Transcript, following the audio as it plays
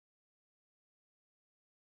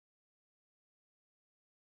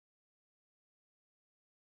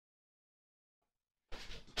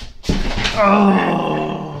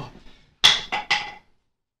Oh.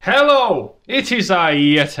 Hello, it is I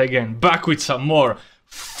yet again, back with some more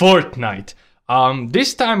Fortnite.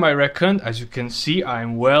 This time I reckon, as you can see,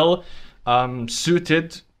 I'm well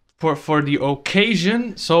suited for the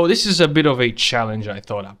occasion. So this is a bit of a challenge I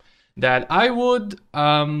thought up. That I would,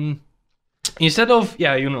 instead of,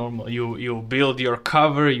 yeah, you build your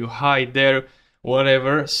cover, you hide there,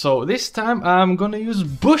 whatever. So this time I'm gonna use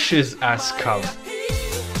bushes as cover.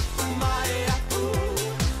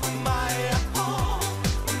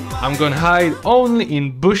 I'm gonna hide only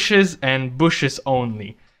in bushes and bushes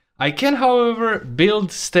only. I can, however,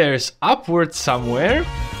 build stairs upward somewhere.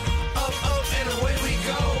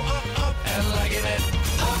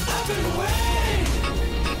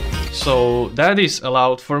 So that is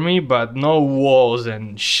allowed for me, but no walls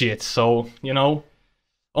and shit. So, you know,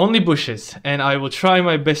 only bushes. And I will try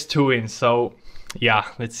my best to win. So, yeah,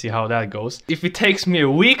 let's see how that goes. If it takes me a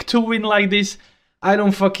week to win like this, I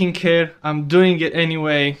don't fucking care. I'm doing it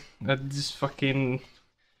anyway. Just fucking...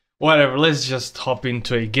 whatever, let's just hop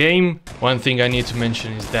into a game. One thing I need to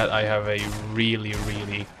mention is that I have a really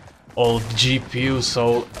old GPU,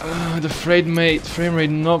 so the frame rate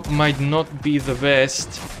might not be the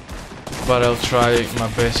best, but I'll try my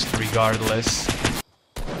best regardless.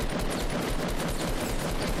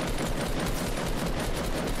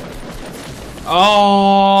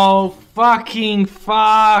 Oh, fucking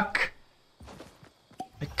fuck!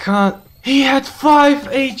 I can't... He had 5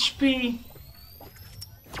 HP!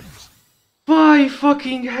 5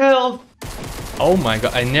 fucking health! Oh my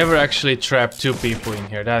god, I never actually trapped 2 people in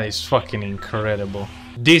here. That is fucking incredible.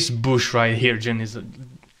 This bush right here, Gendis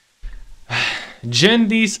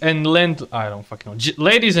and Lent... I don't fucking know.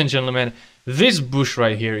 Ladies and gentlemen, this bush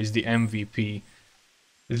right here is the MVP.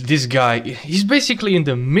 This guy, he's basically in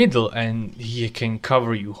the middle and he can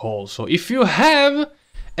cover you whole. So if you have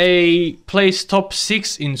a place top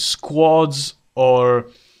 6 in squads or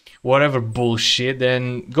whatever bullshit,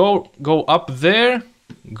 then go up there,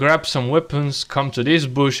 grab some weapons, come to this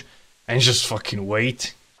bush and just fucking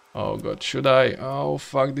wait. Oh god, should I? Oh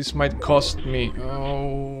fuck, this might cost me.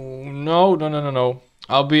 Oh no.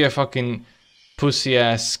 I'll be a fucking pussy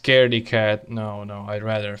ass scaredy cat. No, I'd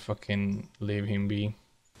rather fucking leave him be.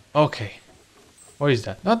 Okay, what is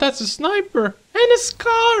that? No, that's a sniper and a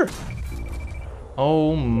scar.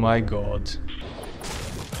 Oh my god.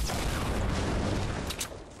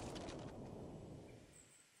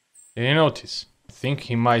 Did you notice? I think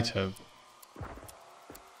he might have.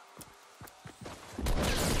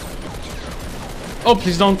 Oh,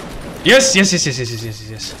 please don't. Yes.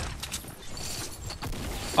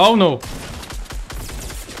 Oh no.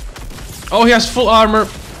 Oh, he has full armor.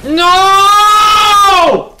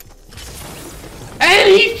 No! And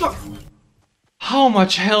he How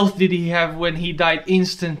much health did he have when he died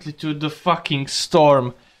instantly to the fucking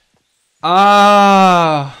storm?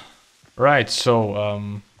 Ah. Right,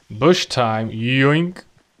 so, bush time, yoink.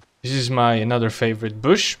 This is my another favorite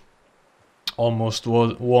bush. Almost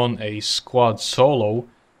won a squad solo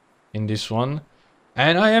in this one.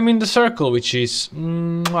 And I am in the circle, which is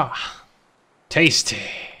tasty.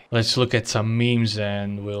 Let's look at some memes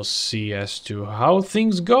and we'll see as to how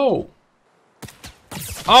things go.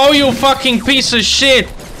 Oh, you fucking piece of shit!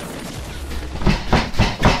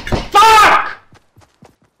 Fuck!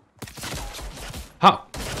 How?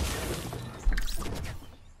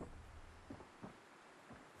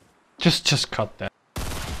 Just cut that.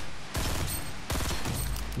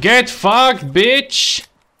 Get fucked, bitch!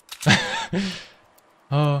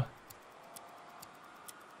 I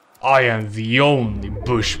am the only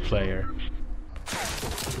bush player.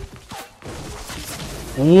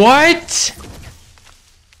 What?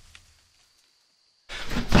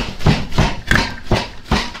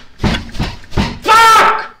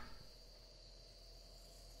 Fuck!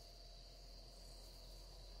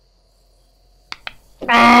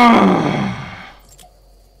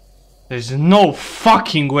 There's no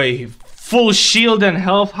fucking way. Full shield and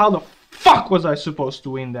health. How the fuck was I supposed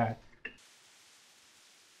to win that?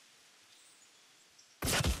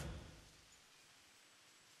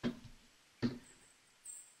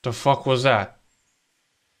 The fuck was that?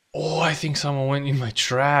 Oh, I think someone went in my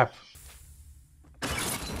trap.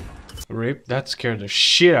 Rip, that scared the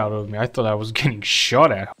shit out of me. I thought I was getting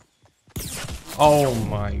shot at. Oh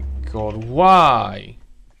my god, why?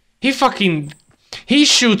 He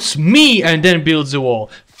shoots me and then builds a wall.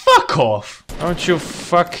 Fuck off! Don't you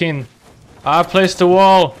fucking... I placed the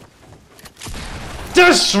wall.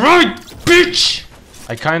 That's right, bitch!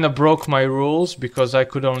 I kinda broke my rules because I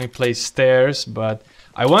could only place stairs, but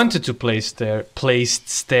I wanted to place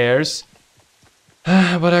stairs,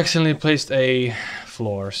 but accidentally placed a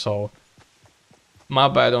floor, so My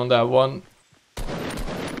bad on that one.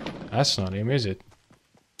 That's not him, is it?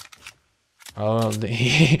 Oh,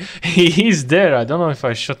 he's there. I don't know if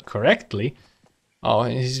I shot correctly. Oh,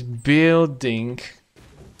 he's building.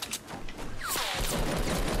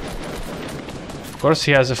 Of course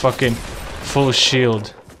he has a fucking full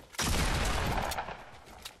shield.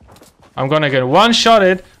 I'm gonna get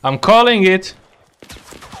one-shotted. I'm calling it.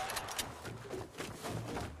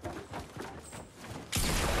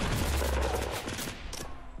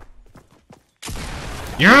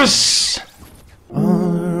 Yes!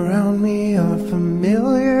 All around me are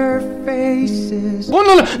familiar faces. Oh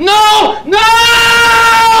no! No! No!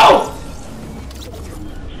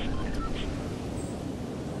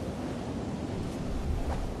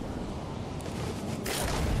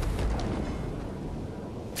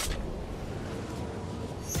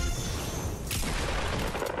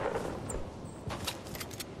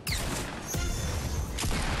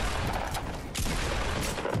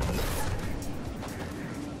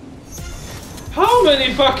 How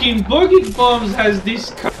many fucking boogie bombs has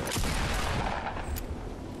this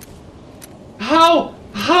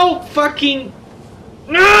How fucking...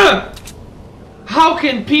 How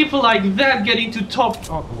can people like that get into top...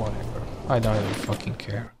 Oh, whatever. I don't even fucking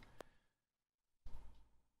care.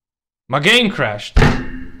 My game crashed.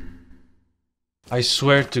 I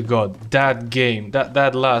swear to God, that game,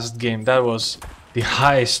 that last game, that was the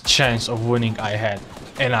highest chance of winning I had.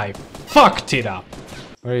 And I fucked it up.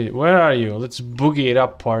 Where are you? Let's boogie it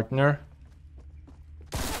up, partner.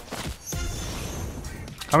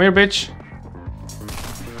 Come here, bitch.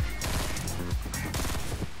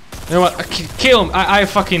 You know what? Kill him. I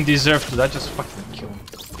fucking deserve to. I just fucking kill him.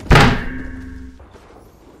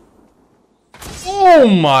 Oh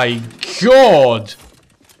my God!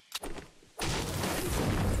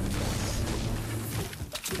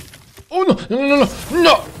 Oh no! No! No! No!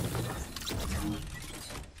 No!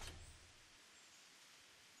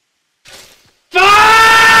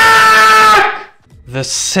 The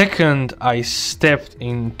second I stepped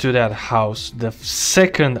into that house, the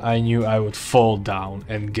second I knew I would fall down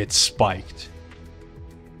and get spiked.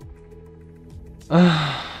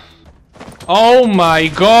 Oh my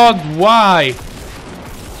God, why?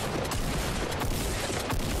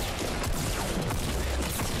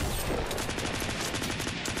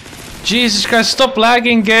 Jesus Christ, stop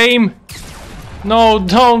lagging, game! No,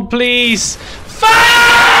 don't, please! Fuck!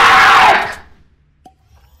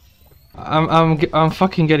 I'm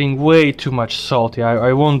fucking getting way too much salty.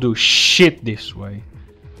 I won't do shit this way.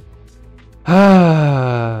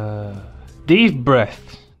 Deep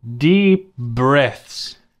breath. Deep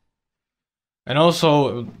breaths. And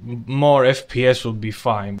also more FPS will be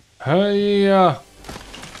fine. Hey,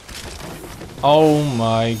 oh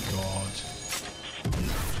my God.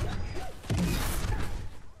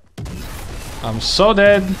 I'm so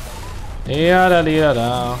dead. Yada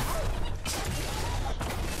yada.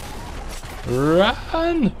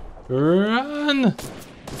 Run! Run!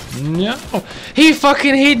 No! He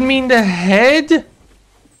fucking hit me in the head!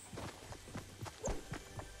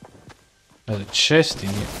 There's a chest in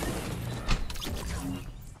here.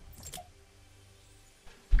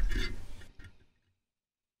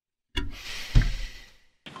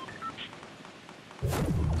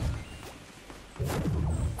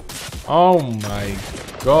 Oh my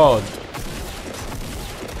God.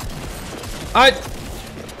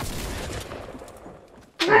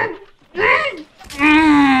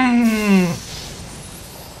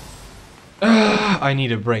 I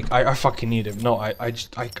need a break. I fucking need it. No, I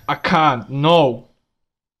can't. No.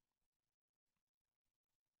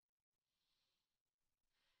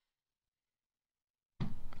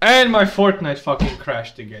 And my Fortnite fucking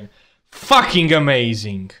crashed again. Fucking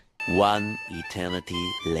amazing. One eternity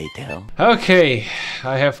later. Okay,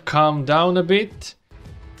 I have calmed down a bit.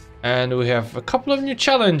 And we have a couple of new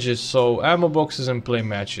challenges, so ammo boxes and play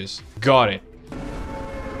matches. Got it.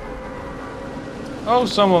 Oh,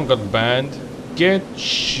 someone got banned. Get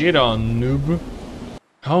shit on, noob.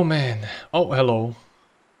 Oh man. Oh, hello.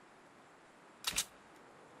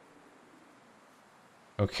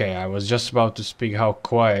 Okay, I was just about to speak how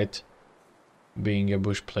quiet being a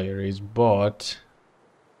bush player is, but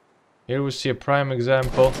here we see a prime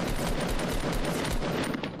example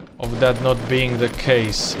of that not being the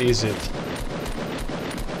case, is it?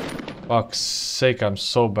 Fuck's sake, I'm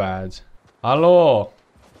so bad. Hello?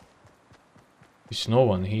 There's no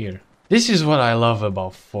one here. This is what I love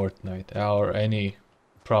about Fortnite, or any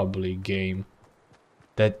probably game.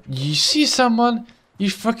 That you see someone, you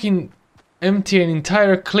fucking empty an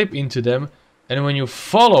entire clip into them, and when you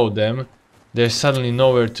follow them, they're suddenly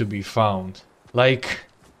nowhere to be found. Like,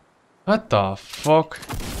 what the fuck?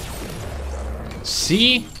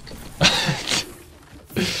 See?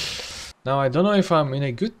 Now I don't know if I'm in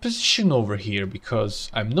a good position over here because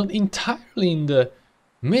I'm not entirely in the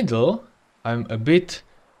middle. I'm a bit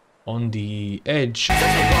on the edge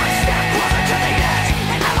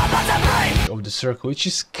of the circle, which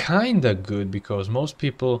is kinda good because most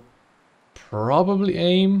people probably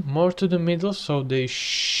aim more to the middle, so they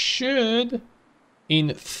should,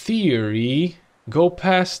 in theory, go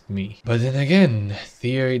past me. But then again,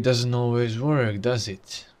 theory doesn't always work, does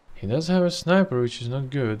it? He does have a sniper, which is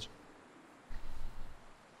not good.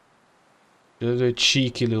 A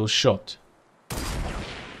cheeky little shot.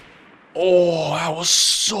 Oh, that was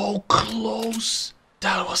so close.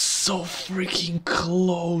 That was so freaking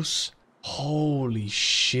close. Holy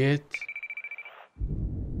shit.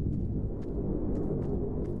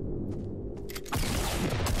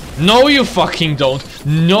 No, you fucking don't.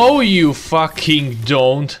 No, you fucking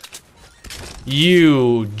don't.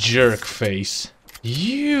 You jerk face.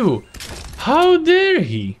 You. How dare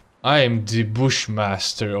he? I am the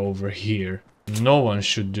Bushmaster over here. No one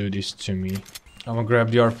should do this to me. I'm gonna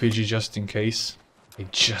grab the RPG just in case. I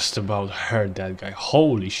just about heard that guy.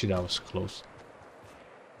 Holy shit, that was close.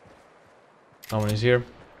 Someone is here.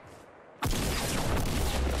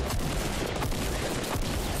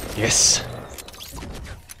 Yes!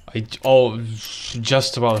 I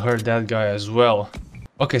just about heard that guy as well.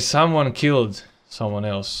 Okay, someone killed someone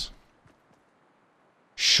else.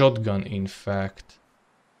 Shotgun, in fact.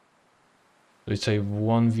 It's a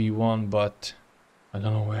 1v1, but I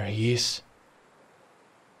don't know where he is.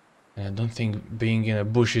 And I don't think being in a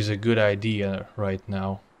bush is a good idea right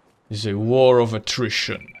now. This is a war of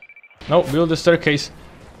attrition. No, build a staircase.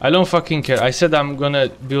 I don't fucking care. I said I'm gonna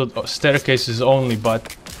build staircases only,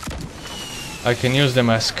 but I can use them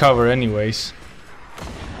as cover anyways.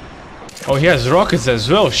 Oh, he has rockets as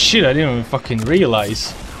well. Shit, I didn't even fucking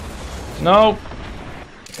realize. No.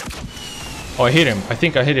 Oh, I hit him. I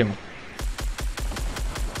think I hit him.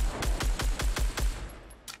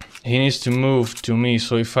 He needs to move to me,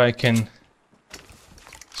 so if I can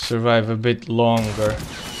survive a bit longer.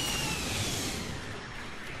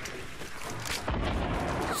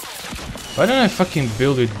 Why don't I fucking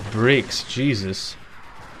build with bricks? Jesus.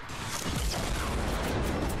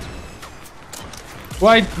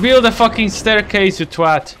 Why build a fucking staircase, you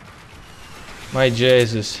twat? My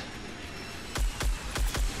Jesus.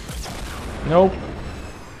 Nope.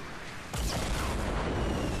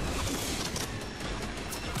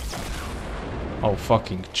 Oh,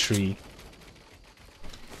 fucking tree.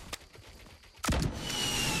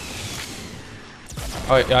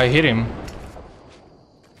 I hit him.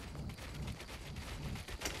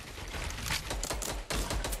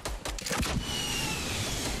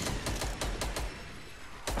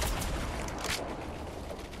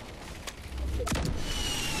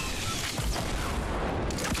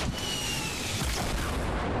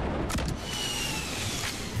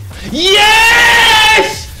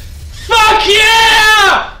 Yes! Fuck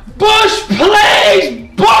yeah! Bush, please,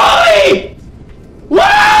 boy!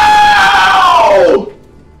 Wow!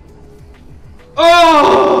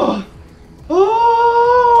 Oh!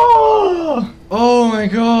 Oh! Oh my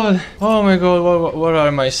god! Oh my god! What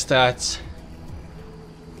are my stats?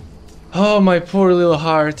 Oh, my poor little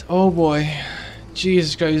heart! Oh boy!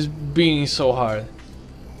 Jesus Christ, it's beating so hard.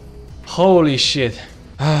 Holy shit!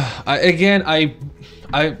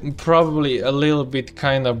 I'm probably a little bit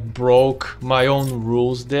kind of broke my own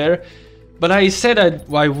rules there, but I said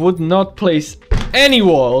I would not place any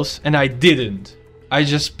walls, and I didn't. I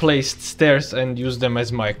just placed stairs and used them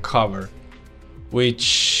as my cover,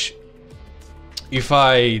 which if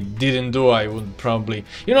I didn't do, I would probably,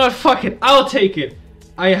 you know what, fuck it, I'll take it.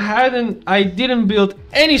 I didn't build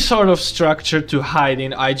any sort of structure to hide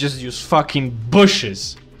in. I just used fucking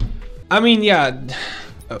bushes. I mean, yeah,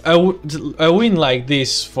 a win like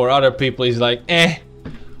this for other people is like, eh,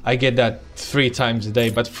 I get that 3 times a day.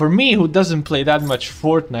 But for me, who doesn't play that much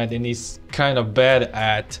Fortnite and is kind of bad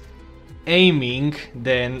at aiming,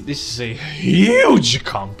 then this is a huge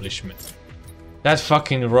accomplishment. That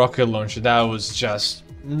fucking rocket launcher, that was just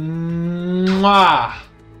mwah,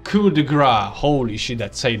 coup de grace. Holy shit,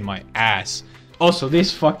 that saved my ass. Also,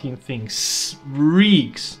 this fucking thing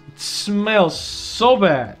reeks. It smells so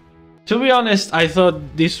bad. To be honest, I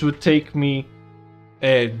thought this would take me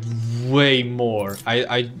way more.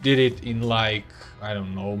 I did it in like, I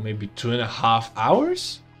don't know, maybe 2.5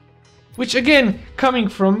 hours? Which again, coming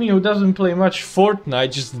from me who doesn't play much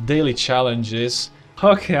Fortnite, just the daily challenges.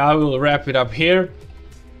 Okay, I will wrap it up here.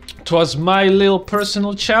 It was my little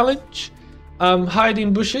personal challenge. Hide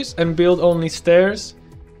in bushes and build only stairs.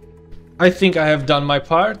 I think I have done my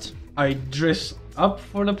part. I dress up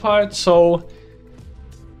for the part, so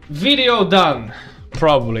Video done.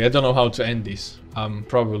 Probably. I don't know how to end this.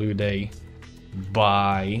 Probably with a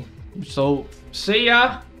bye. So, see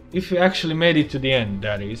ya. If you actually made it to the end,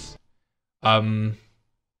 that is.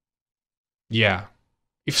 Yeah.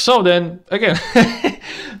 If so, then, again.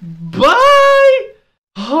 Bye!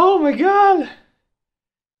 Oh my god.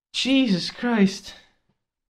 Jesus Christ.